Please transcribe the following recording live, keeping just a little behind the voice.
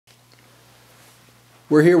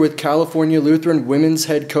We're here with California Lutheran women's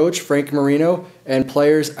head coach Frank Marino and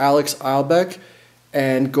players Alex Albaeck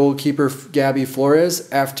and goalkeeper Gabby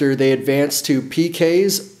Flores after they advanced to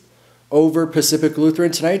PKs over Pacific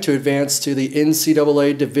Lutheran tonight to advance to the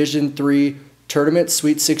NCAA Division III tournament,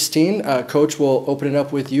 Sweet 16. Coach, will open it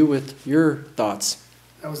up with you with your thoughts.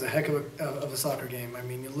 That was a heck of a soccer game. I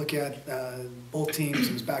mean, you look at both teams,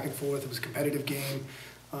 it was back and forth, it was a competitive game.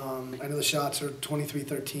 I know the shots are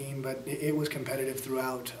 23-13, but it was competitive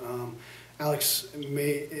throughout. Alex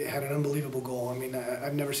had an unbelievable goal. I mean,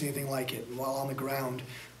 I've never seen anything like it. While on the ground,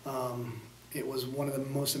 it was one of the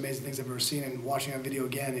most amazing things I've ever seen, and watching on video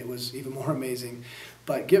again, it was even more amazing.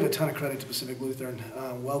 But give a ton of credit to Pacific Lutheran.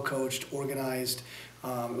 Well coached, organized.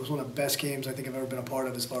 It was one of the best games I think I've ever been a part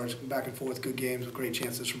of as far as back and forth, good games with great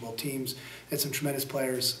chances from both teams. Had some tremendous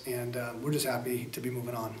players, and we're just happy to be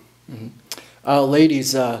moving on. Mm-hmm.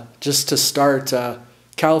 Ladies, just to start,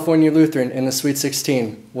 California Lutheran in the Sweet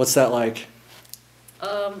 16, what's that like?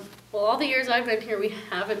 Well, all the years I've been here, we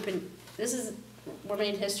haven't been. We're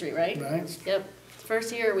made history, right? Right. Yep.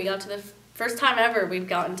 First year we got to the first time ever we've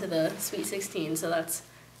gotten to the Sweet 16, so that's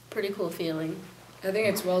a pretty cool feeling. I think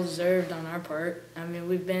it's well deserved on our part. I mean,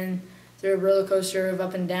 we've been through a roller coaster of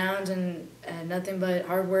up and downs, and nothing but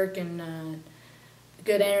hard work and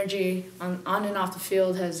good energy on and off the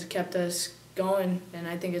field has kept us going, and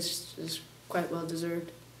I think it's quite well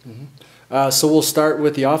deserved. Mm-hmm. So we'll start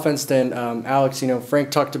with the offense then. Alex,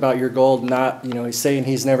 Frank talked about your goal. He's saying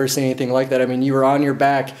he's never seen anything like that. I mean, you were on your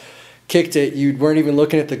back, kicked it. You weren't even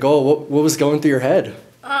looking at the goal. What was going through your head?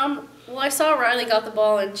 Well, I saw Riley got the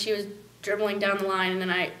ball and she was dribbling down the line, and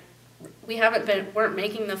then we weren't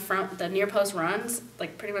making the near post runs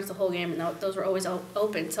like pretty much the whole game, and those were always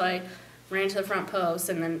open. So I ran to the front post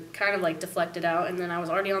and then kind of like deflected out, and then I was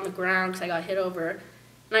already on the ground because I got hit over.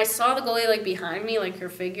 And I saw the goalie like behind me, like her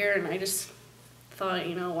figure, and I just thought,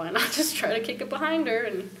 why not just try to kick it behind her,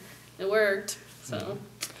 and it worked. So.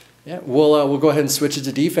 Yeah, we'll go ahead and switch it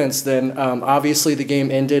to defense then. Obviously, the game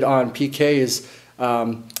ended on PKs.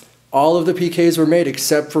 All of the PKs were made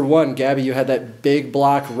except for one. Gabby, you had that big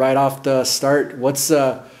block right off the start. What's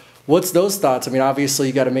those thoughts? I mean, obviously,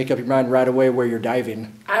 you got to make up your mind right away where you're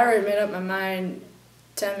diving. I already made up my mind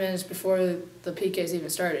 10 minutes before the PKs even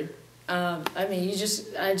started. I mean,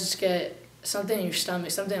 I just get something in your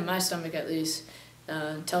stomach, something in my stomach at least,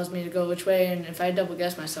 tells me to go which way. And if I double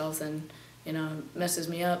guess myself, then it messes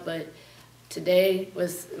me up. But today,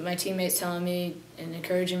 with my teammates telling me and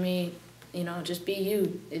encouraging me, just be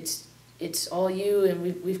you. It's all you,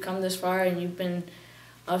 and we've come this far, and you've been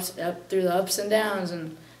up through the ups and downs,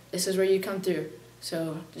 and this is where you come through.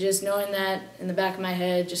 So just knowing that in the back of my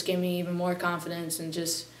head just gave me even more confidence, and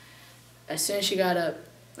just as soon as she got up,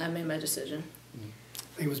 I made my decision.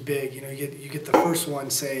 It was big. You get the first one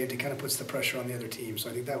saved, it kind of puts the pressure on the other team. So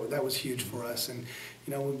I think that was huge for us. And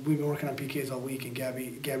we've been working on PKs all week, and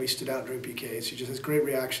Gabby stood out during PKs. She just has great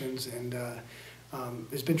reactions, and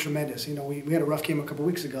it's been tremendous. We had a rough game a couple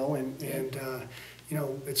weeks ago, and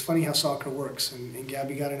it's funny how soccer works. And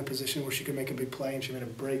Gabby got in a position where she could make a big play, and she made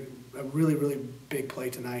a really, really big play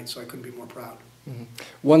tonight. So I couldn't be more proud. Mm-hmm.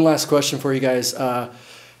 One last question for you guys.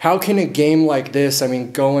 How can a game like this, I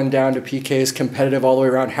mean, going down to PKs, competitive all the way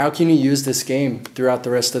around, how can you use this game throughout the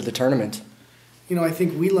rest of the tournament? I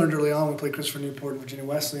think we learned early on when we played Christopher Newport and Virginia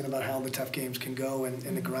Wesleyan about how the tough games can go and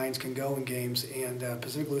the grinds can go in games. And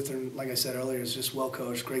Pacific Lutheran, like I said earlier, is just well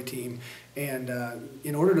coached, great team. And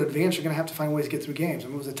in order to advance, you're going to have to find ways to get through games. I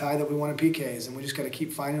mean, it was a tie that we won in PKs, and we just got to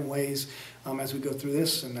keep finding ways as we go through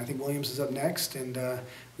this. And I think Williams is up next, and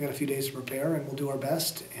we got a few days to prepare, and we'll do our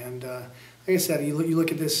best. And like I said, you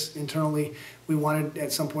look at this internally, we wanted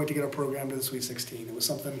at some point to get our program to the Sweet 16. It was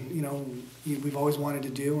something, we've always wanted to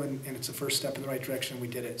do, and it's a first step in the right direction, and we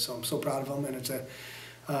did it. So I'm so proud of them, and it's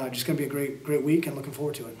just going to be a great week, and looking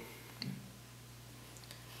forward to it.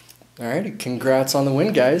 All right, congrats on the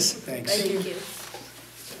win, guys. Thanks. Thank you.